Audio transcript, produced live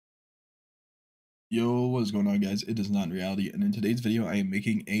Yo, what is going on, guys? It is Not in Reality, and in today's video, I am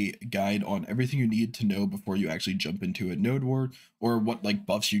making a guide on everything you need to know before you actually jump into a Nodewar, or what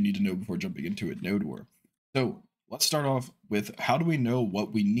buffs you need to know before jumping into a Nodewar. So let's start off with how do we know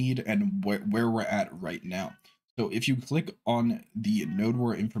what we need and where we're at right now. So if you click on the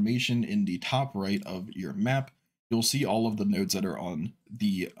Nodewar information in the top right of your map, you'll see all of the nodes that are on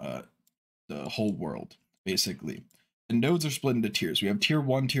the whole world, basically. The nodes are split into tiers. We have tier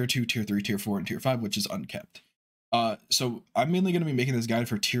 1, tier 2, tier 3, tier 4, and tier 5, which is unkept. So I'm mainly going to be making this guide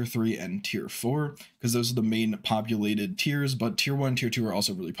for tier 3 and tier 4 because those are the main populated tiers, but tier 1 and tier 2 are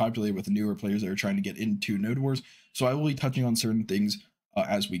also really populated with newer players that are trying to get into Node Wars. So I will be touching on certain things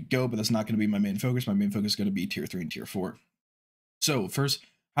as we go, but that's not going to be my main focus. My main focus is going to be tier 3 and tier 4. So first,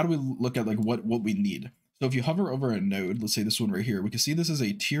 how do we look at what we need? So if you hover over a node, let's say this one right here, we can see this is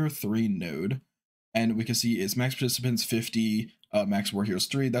a tier 3 node, and we can see it's max participants 50, max war heroes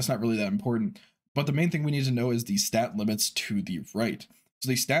 3. That's not really that important, but the main thing we need to know is the stat limits to the right. So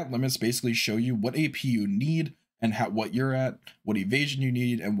the stat limits basically show you what AP you need and what you're at, what evasion you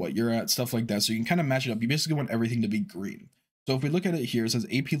need, and what you're at, stuff like that. So you can kind of match it up. You basically want everything to be green. So if we look at it here, it says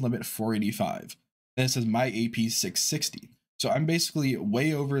AP limit 485. Then it says my AP 660. So I'm basically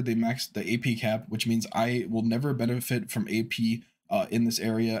way over the AP cap, which means I will never benefit from AP in this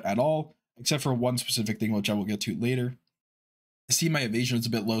area at all, except for one specific thing, which I will get to later. I see my evasion is a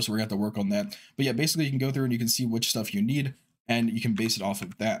bit low, so we're going to have to work on that. But yeah, basically you can go through and you can see which stuff you need, and you can base it off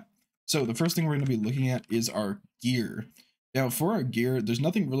of that. So the first thing we're going to be looking at is our gear. Now, for our gear, there's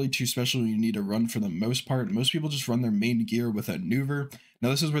nothing really too special you need to run for the most part. Most people just run their main gear with a Nodewar. Now,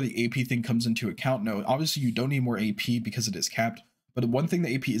 this is where the AP thing comes into account. Now, obviously, you don't need more AP because it is capped. But one thing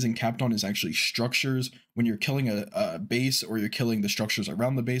the AP isn't capped on is actually structures. When you're killing a base or you're killing the structures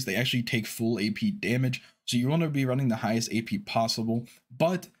around the base, they actually take full AP damage. So you want to be running the highest AP possible.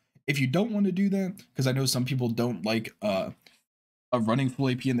 But if you don't want to do that, because I know some people don't like running full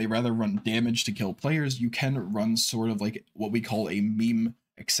AP and they rather run damage to kill players, you can run sort of like what we call a meme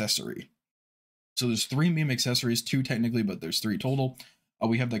accessory. So there's 3 meme accessories, 2 technically, but there's 3 total.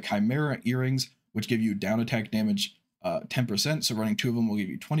 We have the Chimera earrings, which give you down attack damage 10%. So running 2 of them will give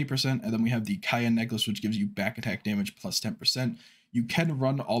you 20%. And then we have the Kaya necklace, which gives you back attack damage plus 10%. You can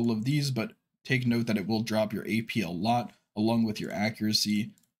run all of these, but take note that it will drop your AP a lot, along with your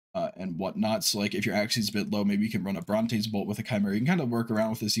accuracy and whatnot. So like if your accuracy is a bit low, maybe you can run a Bronte's bolt with a Chimera. You can kind of work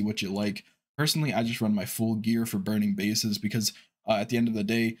around with it, see what you like. Personally, I just run my full gear for burning bases because at the end of the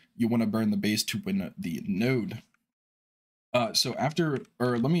day, you want to burn the base to win the node. So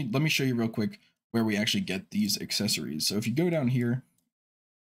let me show you real quick where we actually get these accessories. So if you go down here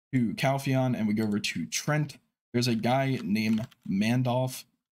to Calpheon and we go over to Trent, there's a guy named Mandolph.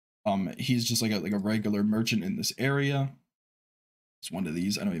 He's just like a regular merchant in this area. It's one of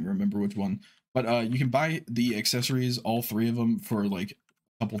these. I don't even remember which one, but you can buy the accessories, all 3 of them, for like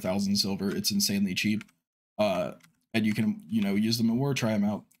a couple thousand silver. It's insanely cheap. And you can, use them in war, try them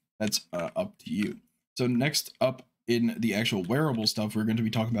out. That's up to you. So next up in the actual wearable stuff, we're going to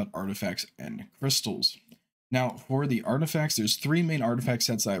be talking about artifacts and crystals. Now, for the artifacts, there's 3 main artifact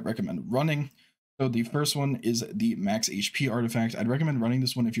sets that I recommend running. So the first one is the max HP artifact. I'd recommend running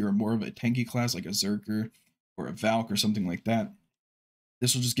this one if you're more of a tanky class, like a Zerker or a Valk or something like that.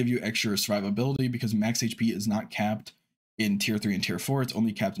 This will just give you extra survivability because max HP is not capped in tier 3 and tier 4. It's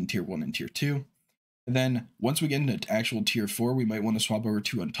only capped in tier 1 and tier 2. And then once we get into actual tier 4, we might want to swap over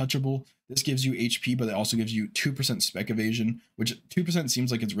to Untouchable. This gives you HP, but it also gives you 2% spec evasion, which 2%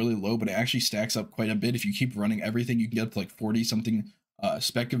 seems like it's really low, but it actually stacks up quite a bit. If you keep running everything, you can get up to like 40 something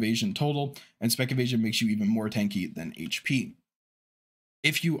spec evasion total, and spec evasion makes you even more tanky than HP.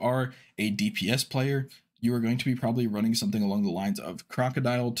 If you are a DPS player, you are going to be probably running something along the lines of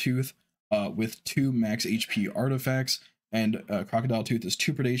Crocodile Tooth with 2 max HP artifacts. And Crocodile Tooth is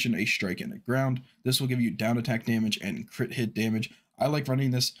 2 predation, a strike, and a ground. This will give you down attack damage and crit hit damage. I like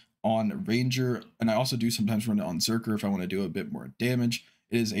running this on Ranger, and I also do sometimes run it on Zerker if I want to do a bit more damage.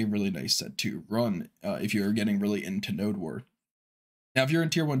 It is a really nice set to run if you're getting really into Nodewar. Now, if you're in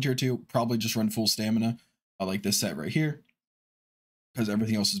tier 1, tier 2, probably just run full stamina, like this set right here, because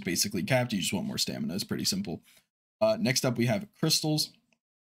everything else is basically capped. You just want more stamina. It's pretty simple. Next up, we have crystals.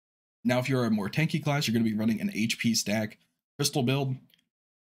 Now, if you're a more tanky class, you're going to be running an HP stack crystal build.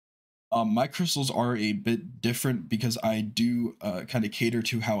 My crystals are a bit different because I do kind of cater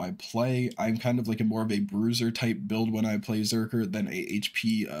to how I play. I'm kind of like more of a bruiser type build when I play Zerker than a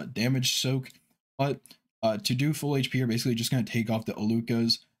HP damage soak. But to do full HP, you're basically just going to take off the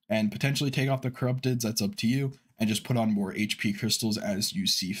Alukas and potentially take off the Corrupteds. That's up to you. And just put on more HP crystals as you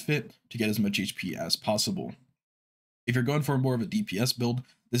see fit to get as much HP as possible. If you're going for more of a DPS build,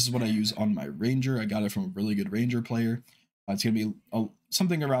 this is what I use on my Ranger. I got it from a really good Ranger player. It's going to be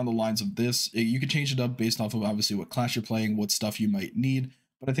something around the lines of this. You can change it up based off of obviously what class you're playing, what stuff you might need,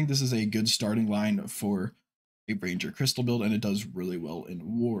 but I think this is a good starting line for a Ranger crystal build, and it does really well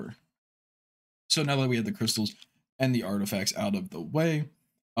in war. So now that we have the crystals and the artifacts out of the way,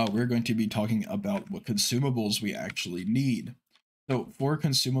 we're going to be talking about what consumables we actually need. So for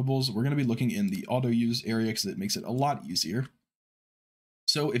consumables, we're going to be looking in the auto use area because it makes it a lot easier.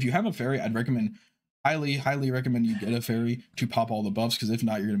 So if you have a fairy, I'd recommend, highly recommend you get a fairy to pop all the buffs, because if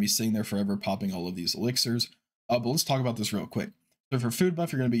not, you're going to be sitting there forever popping all of these elixirs. But let's talk about this real quick. So for food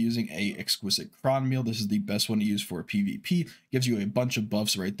buff, you're going to be using a exquisite cron meal. This is the best one to use for PvP. Gives you a bunch of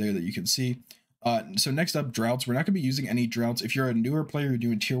buffs right there that you can see. So next up, droughts. We're not going to be using any droughts. If you're a newer player, you're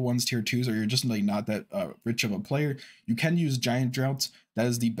doing tier 1s, tier 2s, or you're just like not that rich of a player, you can use giant droughts. That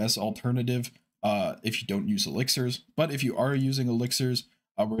is the best alternative if you don't use elixirs. But if you are using elixirs,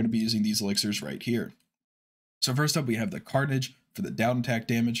 we're going to be using these elixirs right here. So first up, we have the Carnage for the down attack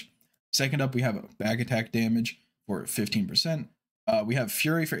damage. Second up, we have a back attack damage for 15%. We have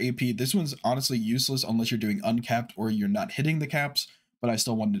Fury for AP. This one's honestly useless unless you're doing uncapped or you're not hitting the caps, but I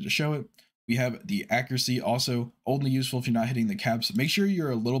still wanted to show it. We have the accuracy, also only useful if you're not hitting the caps. Make sure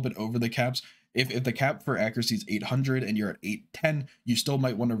you're a little bit over the caps. If the cap for accuracy is 800 and you're at 810, you still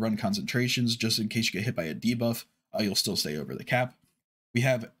might want to run concentrations just in case you get hit by a debuff. You'll still stay over the cap. We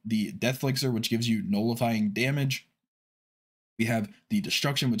have the Death Elixir, which gives you nullifying damage. We have the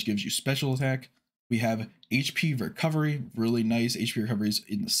Destruction, which gives you special attack. We have HP recovery, really nice. HP recovery is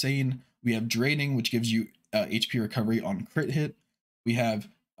insane. We have Draining, which gives you HP recovery on crit hit. We have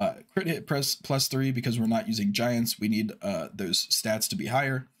crit hit press +3 because we're not using giants. We need those stats to be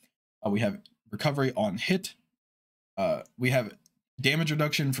higher. We have recovery on hit. We have damage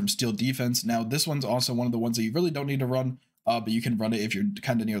reduction from steel defense. Now this one's also one of the ones that you really don't need to run, but you can run it if you're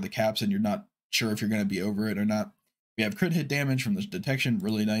kind of near the caps and you're not sure if you're going to be over it or not. We have crit hit damage from the detection,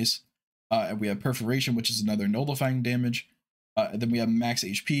 really nice. And we have perforation, which is another nullifying damage. And then we have max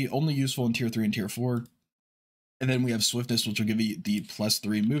HP, only useful in tier 3 and tier 4. And then we have swiftness, which will give you the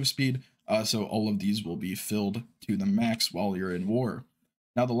 +3 move speed. So all of these will be filled to the max while you're in war.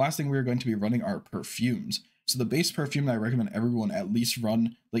 Now, the last thing we're going to be running are perfumes. So the base perfume that I recommend everyone at least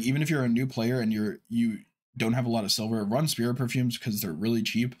run, like even if you're a new player and you don't have a lot of silver, run spirit perfumes because they're really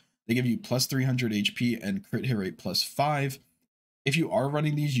cheap. They give you +300 HP and crit hit rate +5. If you are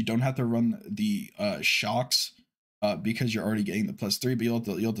running these, you don't have to run the shocks because you're already getting the +3, but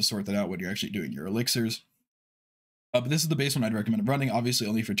you'll have to sort that out when you're actually doing your elixirs. But this is the base one I'd recommend running, obviously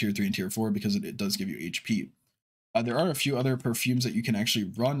only for tier 3 and tier 4 because it does give you HP. There are a few other perfumes that you can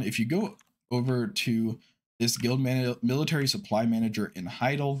actually run. If you go over to this military supply manager in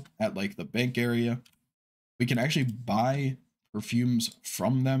Heidel at like the bank area, we can actually buy perfumes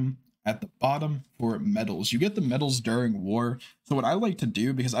from them at the bottom for medals. You get the medals during war. So what I like to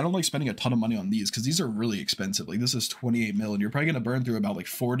do, because I don't like spending a ton of money on these because these are really expensive. Like this is 28 mil and you're probably going to burn through about like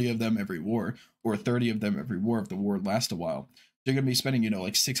 40 of them every war or 30 of them every war if the war lasts a while. So you're going to be spending,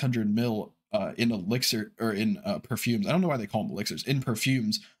 like 600 mil in elixir or in perfumes. I don't know why they call them elixirs, in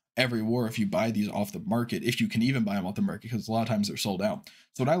perfumes every war if you buy these off the market, if you can even buy them off the market, because a lot of times they're sold out.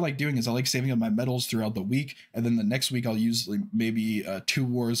 So what I like doing is I like saving up my medals throughout the week, and then the next week I'll use like maybe 2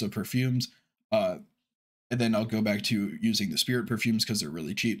 wars of perfumes, and then I'll go back to using the spirit perfumes because they're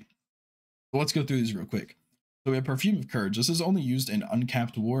really cheap. So let's go through these real quick. So we have Perfume of Courage. This is only used in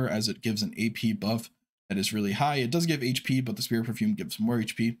uncapped war as it gives an AP buff that is really high. It does give HP, but the spirit perfume gives more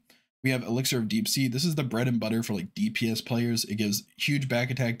HP. We have Elixir of Deep Sea. This is the bread and butter for like DPS players. It gives huge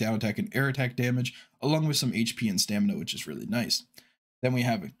back attack, down attack, and air attack damage, along with some HP and stamina, which is really nice. Then we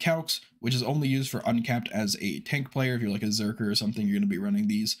have Calx, which is only used for uncapped as a tank player. If you're like a Zerker or something, you're going to be running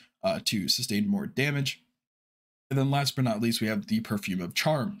these to sustain more damage. And then last but not least, we have the Perfume of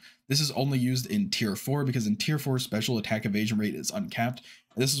Charm. This is only used in tier 4 because in tier 4, special attack evasion rate is uncapped.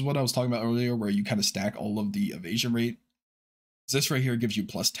 And this is what I was talking about earlier, where you kind of stack all of the evasion rate. This right here gives you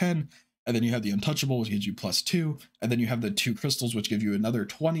 +10, and then you have the Untouchable, which gives you +2, and then you have the 2 crystals, which give you another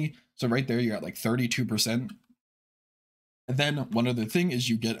 20. So right there, you're at like 32%. And then one other thing is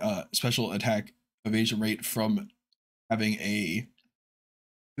you get a special attack evasion rate from having a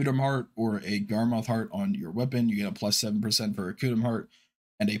Kudum Heart or a Garmoth Heart on your weapon. You get a +7% for a Kudum Heart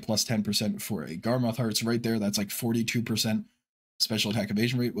and a +10% for a Garmoth Heart. So right there, that's like 42% special attack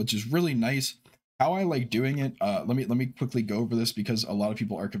evasion rate, which is really nice. How I like doing it, let me quickly go over this because a lot of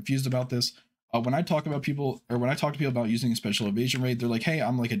people are confused about this. When I talk to people about using a special evasion rate, they're like, hey,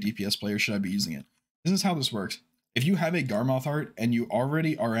 I'm like a DPS player, should I be using it? This is how this works. If you have a Garmoth Heart and you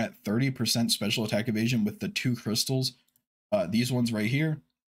already are at 30% special attack evasion with the 2 crystals these ones right here,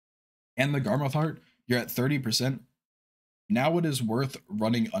 and the Garmoth Heart, you're at 30%. Now it is worth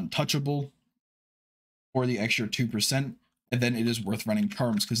running Untouchable for the extra 2%, and then it is worth running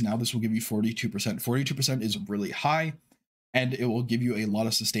Charms, because now this will give you 42%. 42% is really high, and it will give you a lot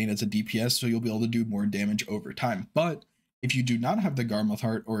of sustain as a DPS, so you'll be able to do more damage over time. But if you do not have the Garmoth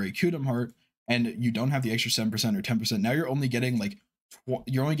Heart or a Kudum Heart, and you don't have the extra 7% or 10%, now you're only getting like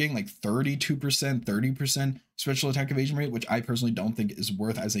 32%, 30% special attack evasion rate, which I personally don't think is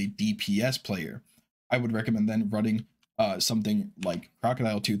worth as a DPS player. I would recommend then running something like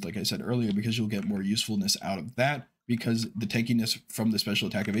Crocodile Tooth, like I said earlier, because you'll get more usefulness out of that, because the tankiness from the special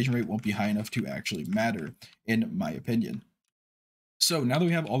attack evasion rate won't be high enough to actually matter, in my opinion. So now that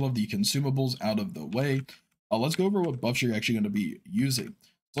we have all of the consumables out of the way, let's go over what buffs you're actually going to be using.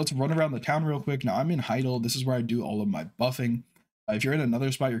 So let's run around the town real quick. Now I'm in Heidel. This is where I do all of my buffing. If you're in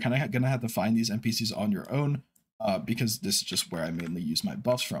another spot, you're kind of going to have to find these NPCs on your own, because this is just where I mainly use my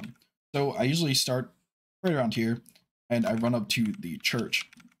buffs from. So I usually start right around here, and I run up to the church.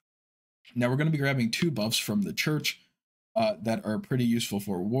 Now we're going to be grabbing 2 buffs from the church that are pretty useful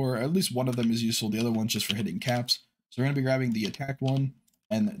for war. At least one of them is useful. The other one's just for hitting caps. So we're going to be grabbing the attack one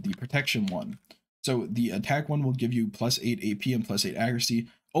and the protection one. So the attack one will give you +8 AP and +8 accuracy.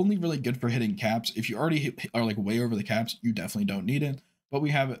 Only really good for hitting caps. If you already are like way over the caps, you definitely don't need it. But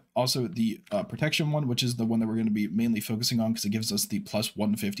we have also the protection one, which is the one that we're going to be mainly focusing on, because it gives us the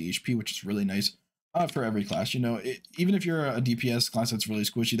 +150 HP, which is really nice for every class. You know, even if you're a DPS class that's really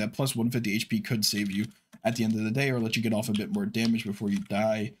squishy, that +150 HP could save you at the end of the day, or let you get off a bit more damage before you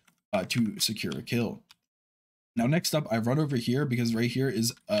die to secure a kill. Now next up, I run over here because right here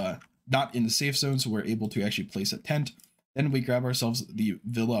is not in the safe zone, so we're able to actually place a tent. Then we grab ourselves the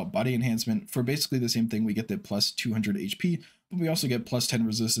Villa Body Enhancement for basically the same thing. We get the +200 HP, but we also get +10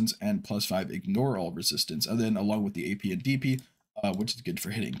 resistance and +5 ignore all resistance, and then along with the AP and DP, which is good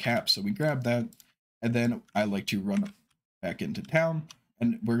for hitting caps. So we grab that, and then I like to run back into town,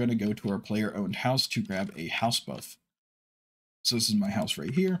 and we're going to go to our player-owned house to grab a house buff. So this is my house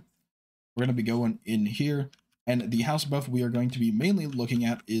right here. We're going to be going in here, and the house buff we are going to be mainly looking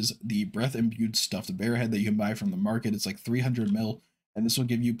at is the Breath Imbued Stuffed Bear Head that you can buy from the market. It's like 300 mil, and this will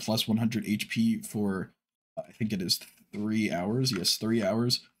give you +100 HP for, I think it is 3 hours. Yes, 3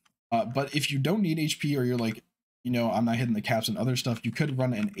 hours. But if you don't need HP, or you're like, you know, I'm not hitting the caps and other stuff, you could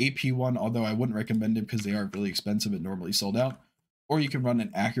run an AP one, although I wouldn't recommend it because they are really expensive and normally sold out. Or you can run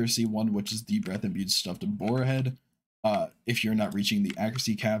an accuracy one, which is the Breath Imbued Stuffed Boar Head. If you're not reaching the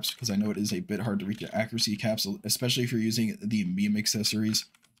accuracy caps, because I know it is a bit hard to reach the accuracy caps, especially if you're using the meme accessories.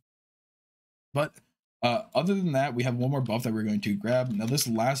 But other than that, we have one more buff that we're going to grab. Now this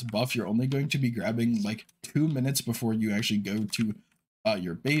last buff, you're only going to be grabbing like 2 minutes before you actually go to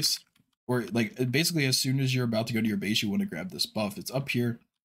your base, or like basically as soon as you're about to go to your base, you want to grab this buff. It's up here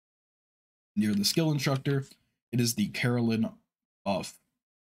near the skill instructor. It is the Carolyn buff.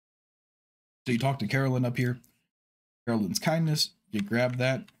 So you talk to Carolyn up here. Carolyn's Kindness, you grab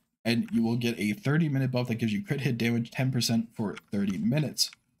that, and you will get a 30-minute buff that gives you crit hit damage 10% for 30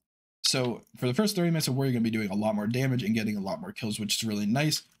 minutes. So for the first 30 minutes of war, you're going to be doing a lot more damage and getting a lot more kills, which is really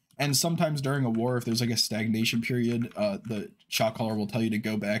nice. And sometimes during a war, if there's like a stagnation period, the shot caller will tell you to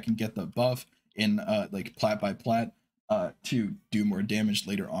go back and get the buff in like plat by plat to do more damage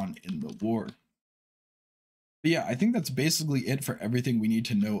later on in the war. But yeah, I think that's basically it for everything we need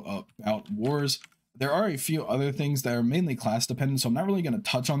to know about wars. There are a few other things that are mainly class dependent, so I'm not really going to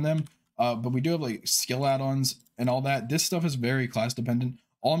touch on them, but we do have like skill add-ons and all that. This stuff is very class dependent.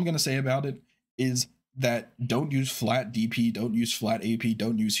 All I'm going to say about it is that don't use flat DP, don't use flat AP,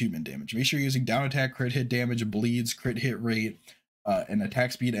 don't use human damage. Make sure you're using down attack, crit hit damage, bleeds, crit hit rate, and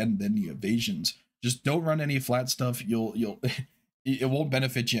attack speed, and then the evasions. Just don't run any flat stuff. It won't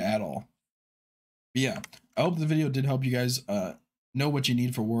benefit you at all. But yeah, I hope the video did help you guys know what you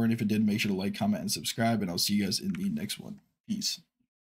need for war, and if it did, make sure to like, comment, and subscribe, and I'll see you guys in the next one. Peace.